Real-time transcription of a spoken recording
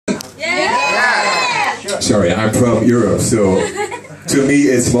sorry, I'm from Europe, so to me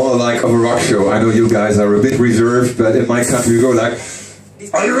it's more like of a rock show. I know you guys are a bit reserved, but in my country we go like,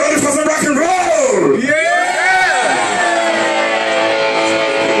 are you ready for some rock and roll? Yeah!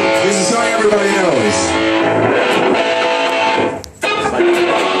 This is a song everybody knows.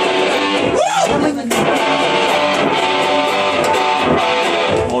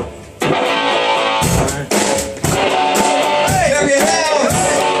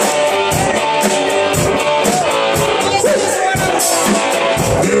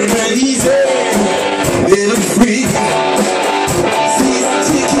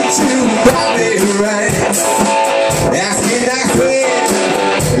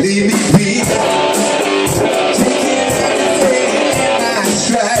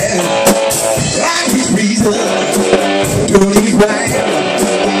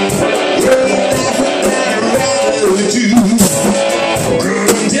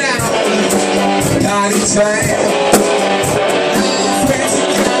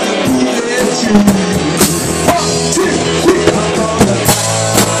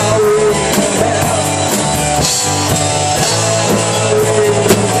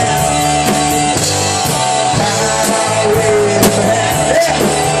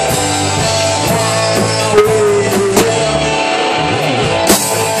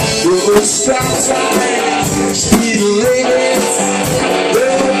 Speed limits, the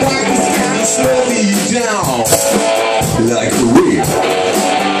bike's gonna slow me down like a whip.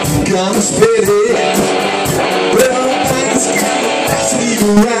 Gonna spit it, the bike's gonna pass me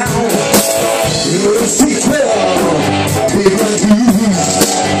around. Little seatbelt, pay my dues.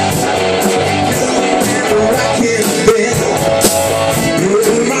 And I can't bend.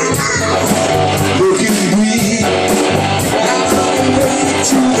 Look at me, I'm on the way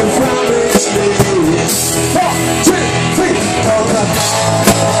to the promised land.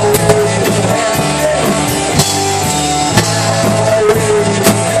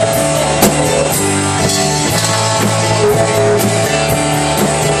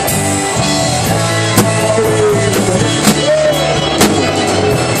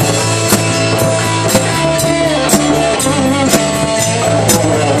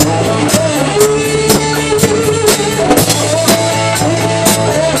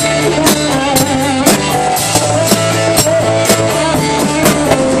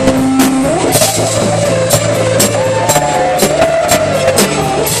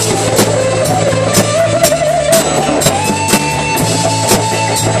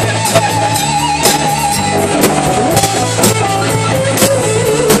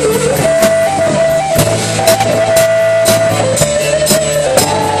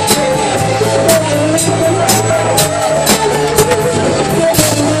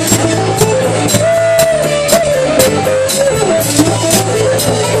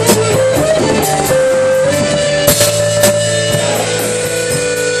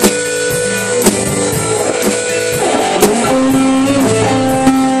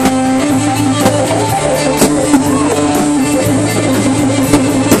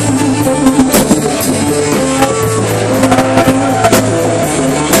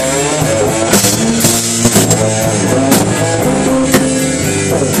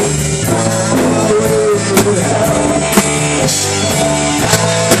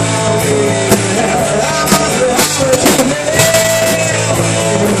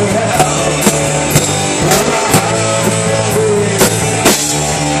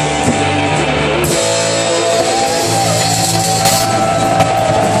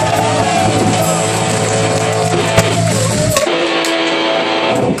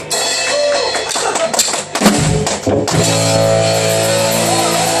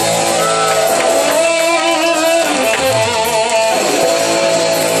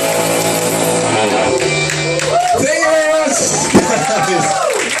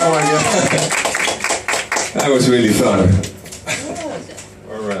 That was really fun.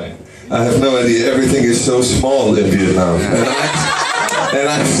 Alright. I have no idea, everything is so small in Vietnam. And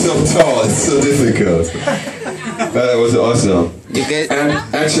I'm so tall, it's so difficult. But it was awesome. And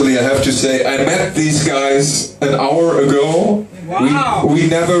actually I have to say, I met these guys an hour ago. Wow. We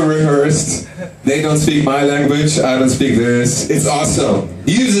never rehearsed. They don't speak my language, I don't speak theirs. It's awesome.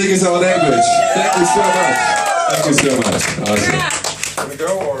 Music is our language. Thank you so much. Thank you so much. Awesome. Can we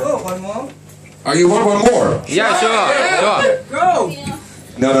go or? Oh, one more? Are you want one more? Yeah, sure. Go!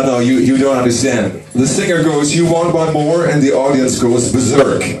 No, you don't understand. The singer goes, you want one more, and the audience goes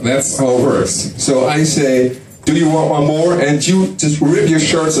berserk. That's how it works. So I say, do you want one more? And you just rip your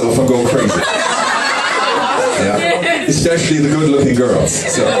shirts off and go crazy. Yeah. Especially the good-looking girls.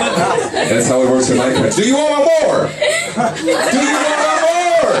 So that's how it works in my country. Do you want one more? Do you want one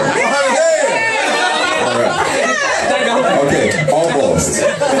more? Yeah. All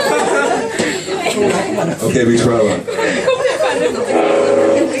Okay, we try one.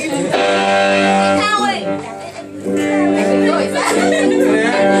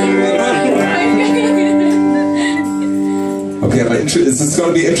 Okay, it's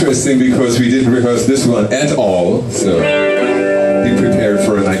going to be interesting because we didn't rehearse this one at all, so be prepared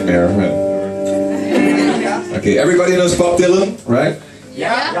for a nightmare. Okay, everybody knows Bob Dylan, right?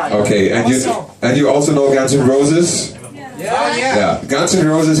 Yeah. Okay, and you also know Guns N' Roses? Yeah. Guns N'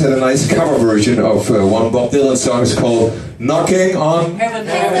 Roses had a nice cover version of one Bob Dylan song. It's called "Knocking on Heaven."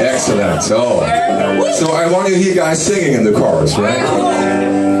 Excellent. So I want you guys singing in the chorus, right?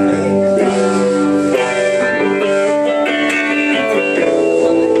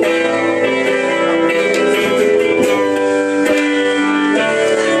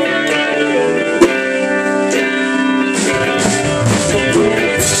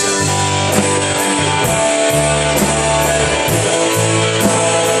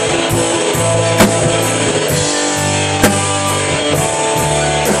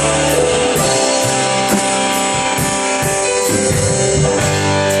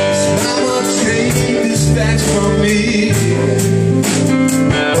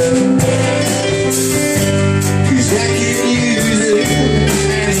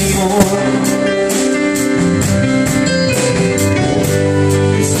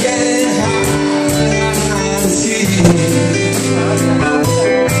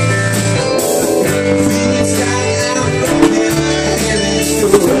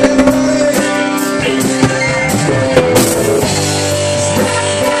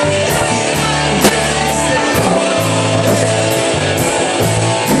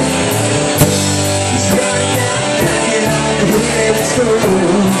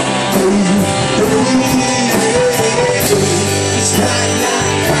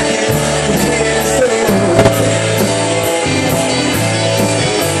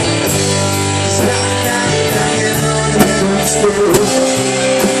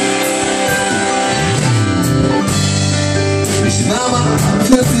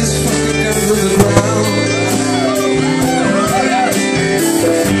 Put this fucking gun to the ground,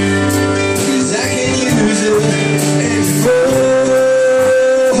 'cause I can use it and this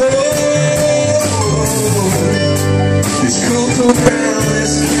cocoa brown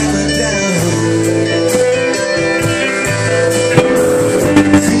is coming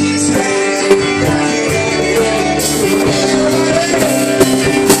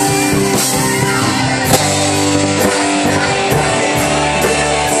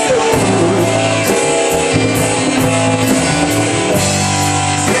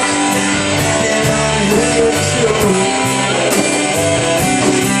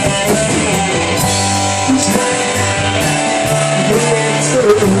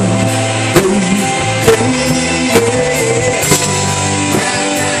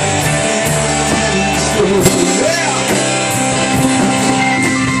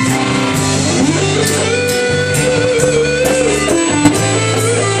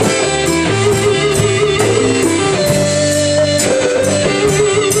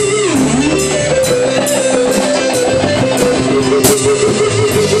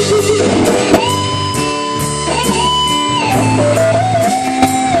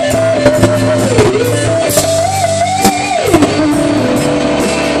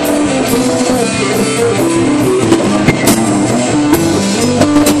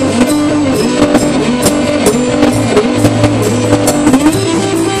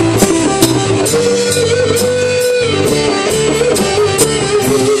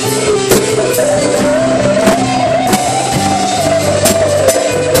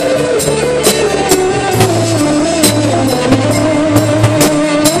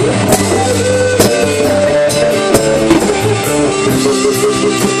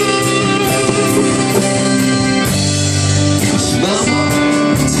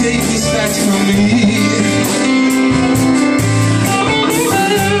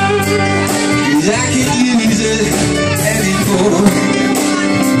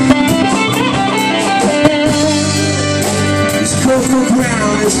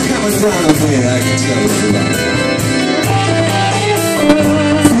down. It's coming down on me, I can tell you that.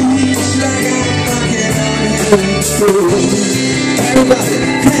 Feels like I'm knocking on heaven's door. Everybody,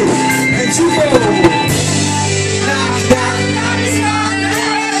 hey, and you go. Knock, knock, knocking on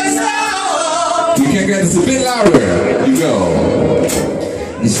heaven's door. You can get this a bit louder. You go.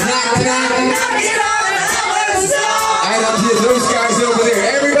 It's knock, knock, knocking on heaven's door. I don't hear those guys over there.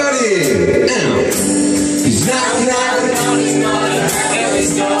 Everybody, now. It's knock, knock, knocking on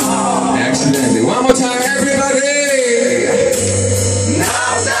heaven's door. Accidentally. One more time, everybody!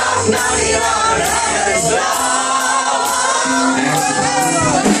 Knock, knock, knocking on heaven's door.